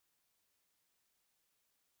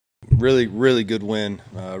really good win.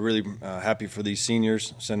 Really happy for these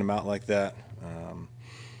seniors, send them out like that.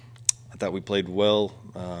 I thought we played well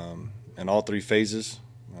in all three phases.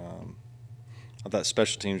 I thought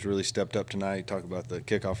special teams really stepped up tonight. Talk about the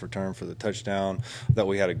kickoff return for the touchdown. I thought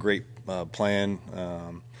we had a great plan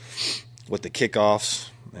with the kickoffs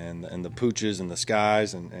and the pooches and the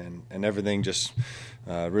skies and everything, just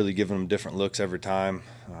really giving them different looks every time.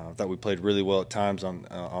 I thought we played really well at times on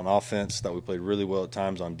offense. Thought we played really well at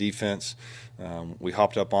times on defense. We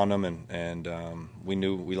hopped up on them, and we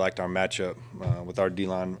knew we liked our matchup with our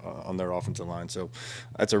D-line on their offensive line. So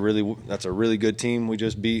that's a really good team we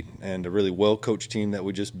just beat, and a really well-coached team that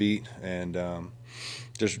we just beat, and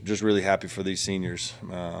just really happy for these seniors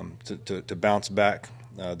to bounce back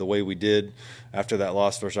the way we did after that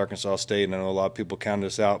loss versus Arkansas State. And I know a lot of people counted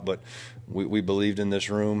us out, but we believed in this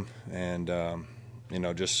room, and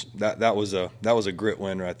just that was a grit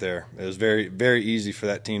win right there. It was very, very easy for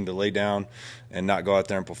that team to lay down and not go out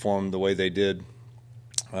there and perform the way they did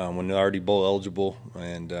when they're already bowl eligible,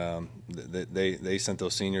 and they sent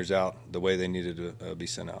those seniors out the way they needed to be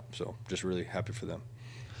sent out. So just really happy for them.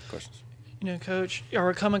 Questions? Coach,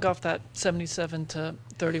 we're coming off that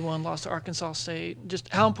 77-31 loss to Arkansas State. Just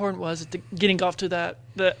how important was it getting off to that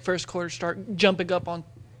first quarter start, jumping up on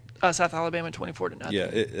South Alabama 24-0? Yeah,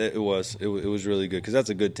 it was really good, because that's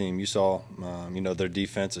a good team. You saw, their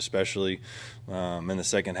defense, especially in the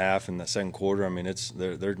second half and the second quarter. I mean,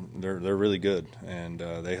 they're really good, and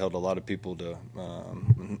they held a lot of people to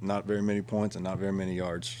not very many points and not very many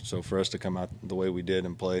yards. So for us to come out the way we did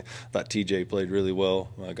and play, I thought TJ played really well,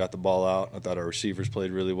 got the ball out. I thought our receivers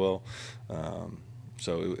played really well.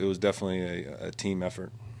 So it was definitely a team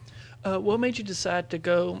effort. What made you decide to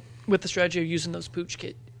go with the strategy of using those pooch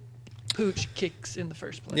kicks in the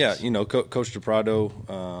first place? Yeah, Coach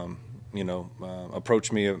DePrado,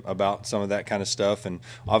 approached me about some of that kind of stuff, and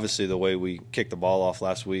obviously the way we kicked the ball off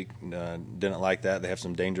last week, didn't like that. They have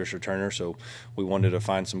some dangerous returners, so we wanted to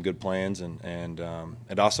find some good plans, and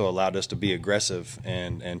it also allowed us to be aggressive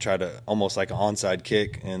and try to almost like an onside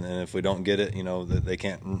kick, and if we don't get it, they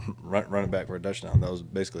can't run it back for a touchdown. That was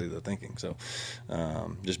basically the thinking. So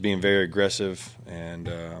just being very aggressive, and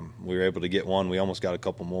we were able to get one. We almost got a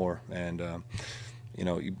couple more, and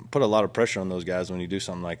you put a lot of pressure on those guys when you do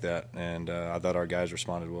something like that, and I thought our guys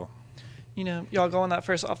responded well. Y'all go on that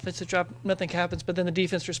first offensive drive, nothing happens, but then the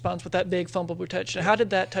defense responds with that big fumble touchdown. How did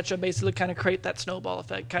that touchdown basically kind of create that snowball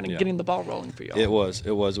effect, kind of getting the ball rolling for y'all? It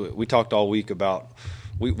was. We talked all week about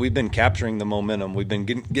we've been capturing the momentum. We've been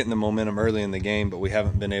getting the momentum early in the game, but we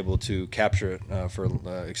haven't been able to capture it for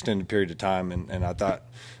an extended period of time, and I thought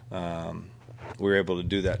we were able to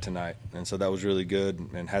do that tonight, and so that was really good.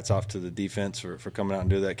 And hats off to the defense for coming out and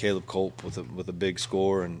do that. Caleb Culp with a big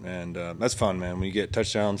score, and that's fun, man. When you get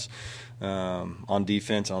touchdowns on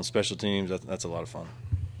defense, on special teams, that's a lot of fun.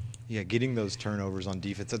 Yeah, getting those turnovers on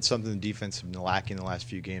defense, that's something the defense has been lacking the last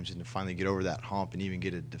few games, and to finally get over that hump and even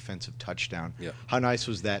get a defensive touchdown. Yeah. How nice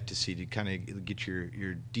was that to see, to kind of get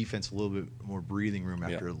your defense a little bit more breathing room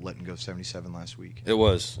after letting go 77 last week? It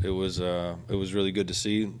was really good to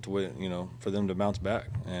see, for them to bounce back.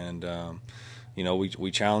 And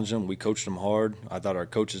we challenged them, we coached them hard. I thought our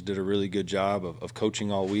coaches did a really good job of coaching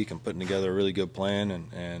all week and putting together a really good plan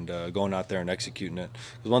and going out there and executing it.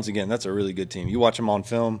 Because once again, that's a really good team. You watch them on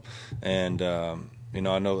film, and I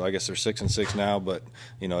guess they're 6-6 now, but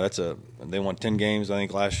they won 10 games I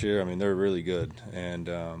think last year. I mean, they're really good, and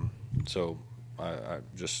so I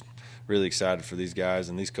just really excited for these guys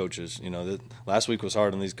and these coaches. Last week was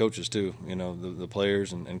hard on these coaches too. The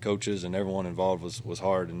players and coaches and everyone involved was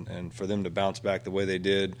hard, and for them to bounce back the way they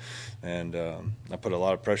did, and I put a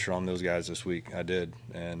lot of pressure on those guys this week. I did,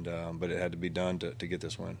 and but it had to be done to get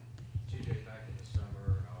this win. TJ, back in the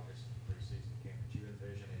summer and August preseason game, did you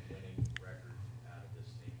envision a winning record out of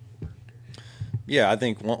this team first year? Yeah, I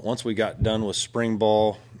think once we got done with spring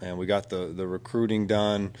ball and we got the recruiting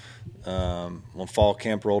done, when fall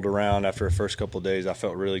camp rolled around after the first couple of days, I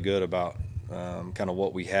felt really good about kind of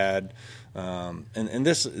what we had. And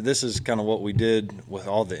this is kind of what we did with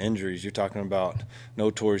all the injuries. You're talking about no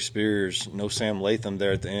Torrey Spears, no Sam Latham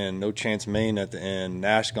there at the end, no Chance Main at the end,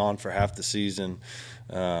 Nash gone for half the season.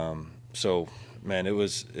 So, man, it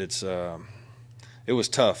was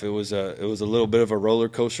tough. It was a little bit of a roller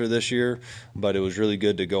coaster this year, but it was really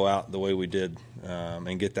good to go out the way we did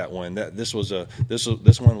and get that win. This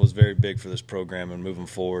one was very big for this program and moving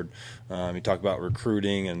forward. You talk about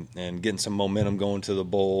recruiting and getting some momentum going to the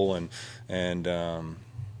bowl, and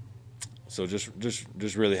so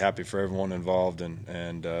just really happy for everyone involved.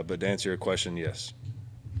 And but to answer your question, yes.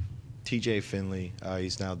 TJ Finley,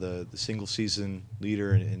 he's now the single season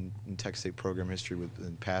leader in Texas State program history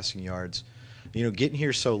in passing yards. You know, getting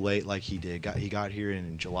here so late like he did, he got here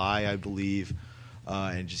in July, I believe,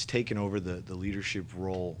 and just taking over the leadership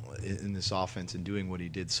role in this offense and doing what he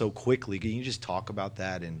did so quickly. Can you just talk about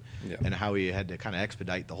that and how he had to kind of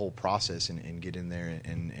expedite the whole process and get in there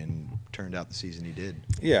and turned out the season he did?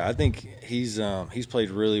 Yeah, I think he's played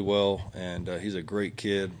really well, and he's a great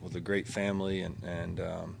kid with a great family, and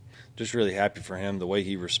just really happy for him, the way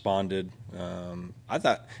he responded. I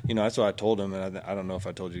thought, that's what I told him, and I don't know if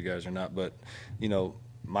I told you guys or not, but,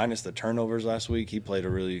 minus the turnovers last week, he played a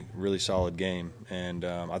really, really solid game. And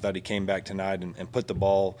I thought he came back tonight and put the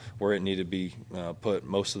ball where it needed to be put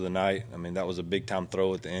most of the night. I mean, that was a big-time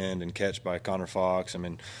throw at the end and catch by Connor Fox. I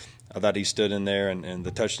mean, I thought he stood in there, and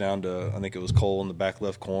the touchdown to, I think it was Cole in the back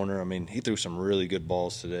left corner. I mean, he threw some really good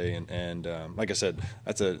balls today, and like I said,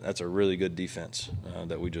 that's a really good defense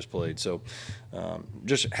that we just played. So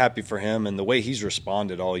just happy for him and the way he's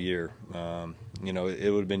responded all year.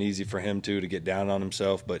 It would have been easy for him to get down on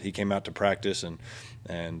himself, but he came out to practice and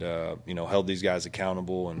held these guys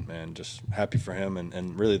accountable, and just happy for him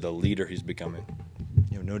and really the leader he's becoming.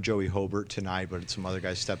 No Joey Hobart tonight, but some other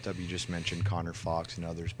guys stepped up. You just mentioned Connor Fox and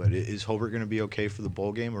others, but is Hobart going to be okay for the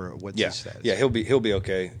bowl game, or what's his status? Yeah, he'll be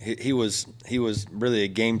okay. He was really a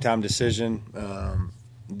game time decision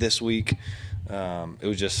this week. It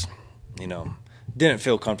was just didn't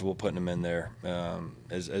feel comfortable putting him in there.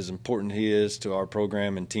 As important he is to our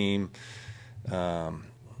program and team,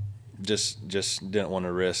 just didn't want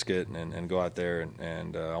to risk it and go out there,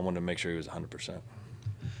 and I wanted to make sure he was 100%.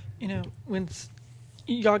 When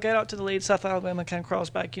y'all got out to the lead, South Alabama kind of crawls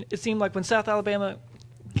back. It seemed like when South Alabama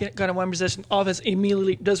got in one position, offense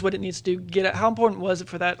immediately does what it needs to do. Get it. How important was it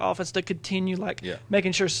for that offense to continue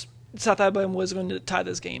making sure South Alabama was going to tie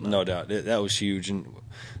this game up? No doubt. That was huge. And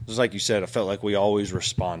just like you said, I felt like we always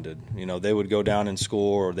responded. They would go down and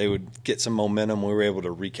score, or they would get some momentum. We were able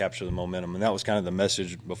to recapture the momentum. And that was kind of the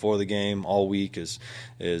message before the game all week is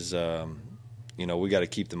we got to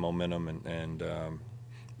keep the momentum and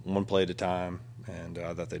one play at a time. And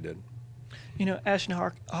I thought they did. Ashton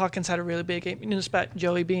Hawkins had a really big game. Despite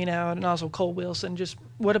Joey being out and also Cole Wilson. Just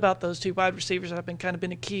what about those two wide receivers that have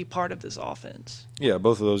been a key part of this offense? Yeah,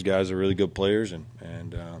 both of those guys are really good players, and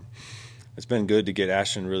it's been good to get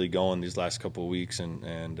Ashton really going these last couple of weeks.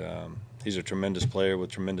 And he's a tremendous player with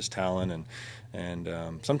tremendous talent, and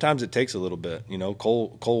sometimes it takes a little bit.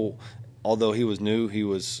 Cole, although he was new, he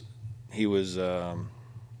was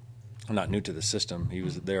not new to the system. He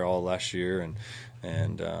was there all last year,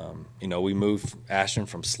 and we moved Ashton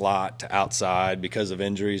from slot to outside because of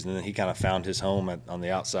injuries, and then he kind of found his home on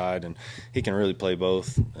the outside, and he can really play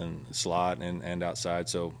both in slot and outside.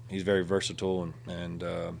 So he's very versatile, and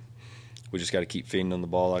we just got to keep feeding him the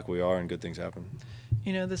ball like we are, and good things happen.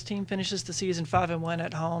 This team finishes the season 5-1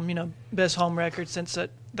 at home. Best home record since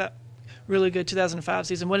that really good 2005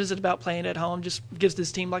 season. What is it about playing at home just gives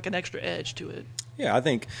this team like an extra edge to it? Yeah, I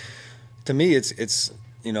think to me it's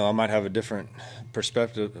I might have a different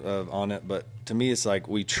perspective on it, but to me it's like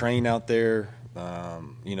we train out there,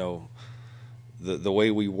 the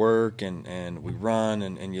way we work and we run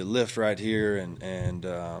and you lift right here and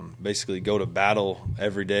basically go to battle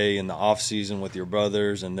every day in the off season with your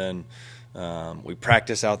brothers, and then we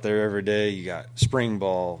practice out there every day. You got spring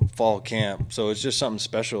ball, fall camp, so it's just something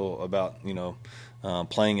special about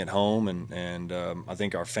playing at home, and I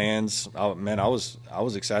think our fans. I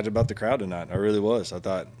was excited about the crowd tonight. I really was. I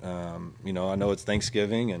thought, I know it's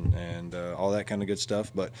Thanksgiving and all that kind of good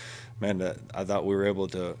stuff, but man, I thought we were able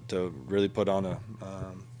to really put on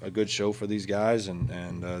a good show for these guys,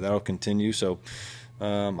 and that'll continue. So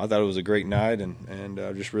I thought it was a great night, and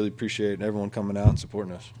I just really appreciate everyone coming out and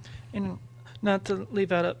supporting us. And not to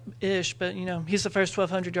leave out Ish, but he's the first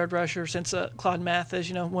 1,200-yard rusher since Claude Mathis.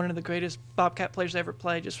 One of the greatest Bobcat players ever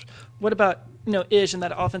played. Just what about Ish and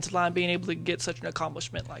that offensive line being able to get such an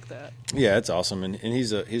accomplishment like that? Yeah, it's awesome, and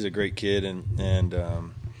he's a great kid, and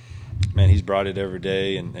man, he's brought it every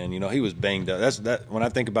day, and he was banged up. That when I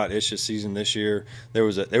think about Ish's season this year, there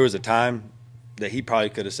was a time that he probably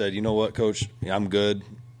could have said, you know what, Coach, I'm good,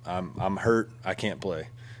 I'm hurt, I can't play.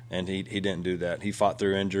 And he didn't do that. He fought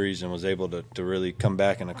through injuries and was able to really come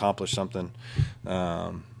back and accomplish something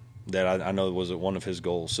that I know was one of his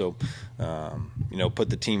goals. So, put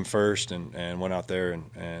the team first and went out there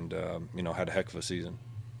and had a heck of a season.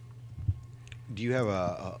 Do you have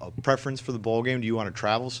a preference for the bowl game? Do you want to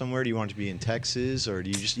travel somewhere? Do you want it to be in Texas, or do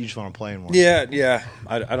you just want to play in one? Yeah.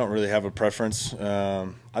 I don't really have a preference.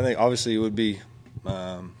 I think obviously it would be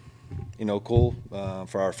cool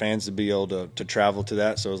for our fans to be able to travel to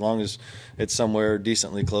that. So as long as it's somewhere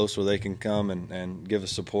decently close where they can come and give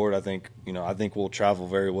us support, I think we'll travel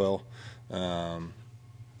very well.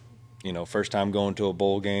 First time going to a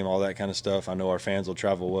bowl game, all that kind of stuff. I know our fans will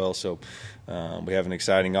travel well. So we have an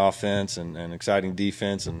exciting offense and an exciting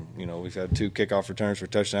defense, and we've had 2 kickoff returns for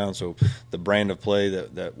touchdowns. So the brand of play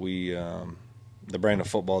that we the brand of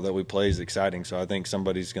football that we play is exciting. So I think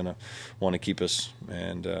somebody's going to want to keep us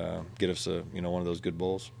and get us one of those good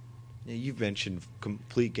bowls. Yeah, you've mentioned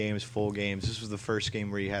complete games, full games. This was the first game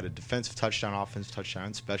where you had a defensive touchdown, offensive touchdown,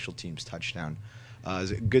 and special teams touchdown.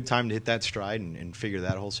 Is it a good time to hit that stride and figure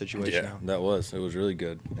that whole situation out? Yeah, it was really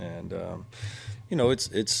good. And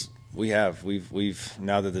we've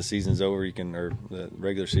now that the season's over, the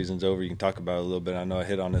regular season's over, you can talk about it a little bit. I know I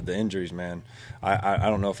hit on it, the injuries, man. I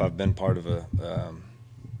don't know if I've been part of a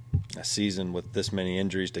season with this many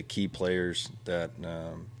injuries to key players. It's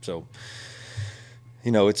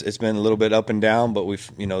been a little bit up and down, but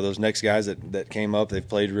we've those next guys that came up, they've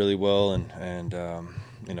played really well, and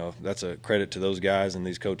that's a credit to those guys and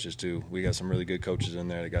these coaches too. We got some really good coaches in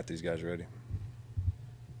there that got these guys ready.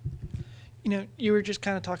 You were just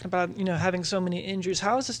kind of talking about, having so many injuries.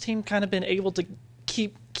 How has this team kind of been able to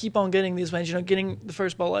keep on getting these wins, getting the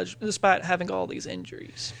first bowl edge despite having all these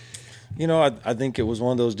injuries? I think it was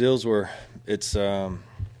one of those deals where it's I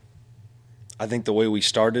think the way we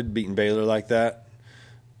started beating Baylor like that,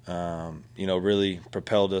 really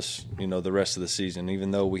propelled us, the rest of the season.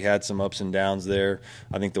 Even though we had some ups and downs there,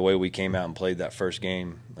 I think the way we came out and played that first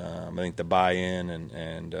game, I think the buy-in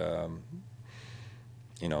and a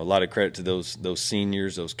lot of credit to those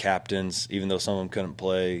seniors, those captains, even though some of them couldn't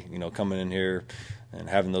play, coming in here and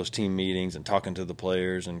having those team meetings and talking to the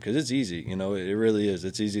players. And because it's easy, it really is.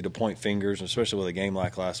 It's easy to point fingers, especially with a game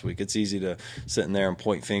like last week. It's easy to sit in there and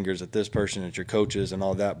point fingers at this person, at your coaches and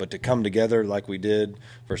all that. But to come together like we did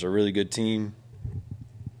versus a really good team,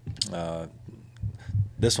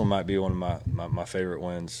 this one might be one of my favorite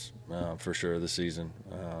wins for sure this season.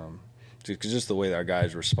 Just the way that our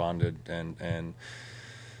guys responded and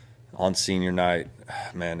on senior night,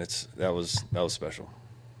 man, that was special.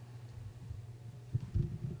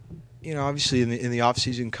 Obviously in the off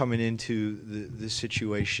season coming into this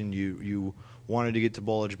situation, you wanted to get to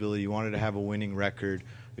bowl eligibility, you wanted to have a winning record.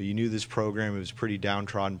 You knew this program, it was a pretty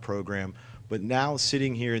downtrodden program. But now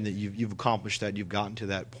sitting here and that you've accomplished that, you've gotten to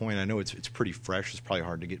that point. I know it's pretty fresh. It's probably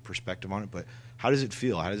hard to get perspective on it, but how does it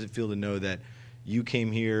feel? How does it feel to know that you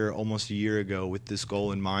came here almost a year ago with this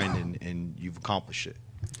goal in mind and you've accomplished it?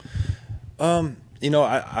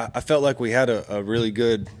 I felt like we had a really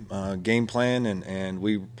good game plan, and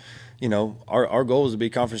we, our goal was to be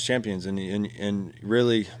conference champions, and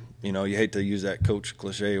really, you hate to use that coach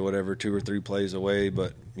cliche or whatever, 2 or 3 plays away,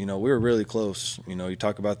 but we were really close. You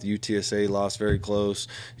talk about the UTSA loss, very close.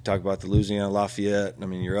 You talk about the Louisiana Lafayette. I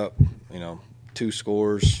mean, you're up, 2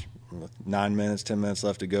 scores, 9 minutes, 10 minutes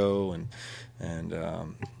left to go, and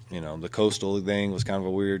the Coastal thing was kind of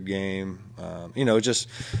a weird game. Just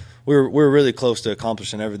we were really close to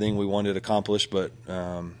accomplishing everything we wanted to accomplish, but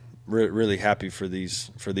really happy for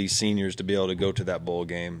these seniors to be able to go to that bowl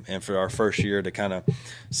game, and for our first year to kind of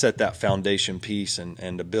set that foundation piece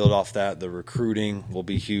and to build off that. The recruiting will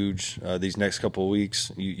be huge these next couple of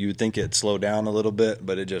weeks. You would think it'd slow down a little bit,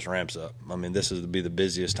 but it just ramps up. I mean, this is to be the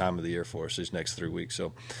busiest time of the year for us these next 3 weeks.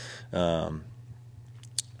 So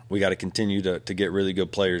we got to continue to get really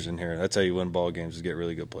good players in here. That's how you win ball games, is get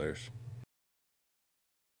really good players.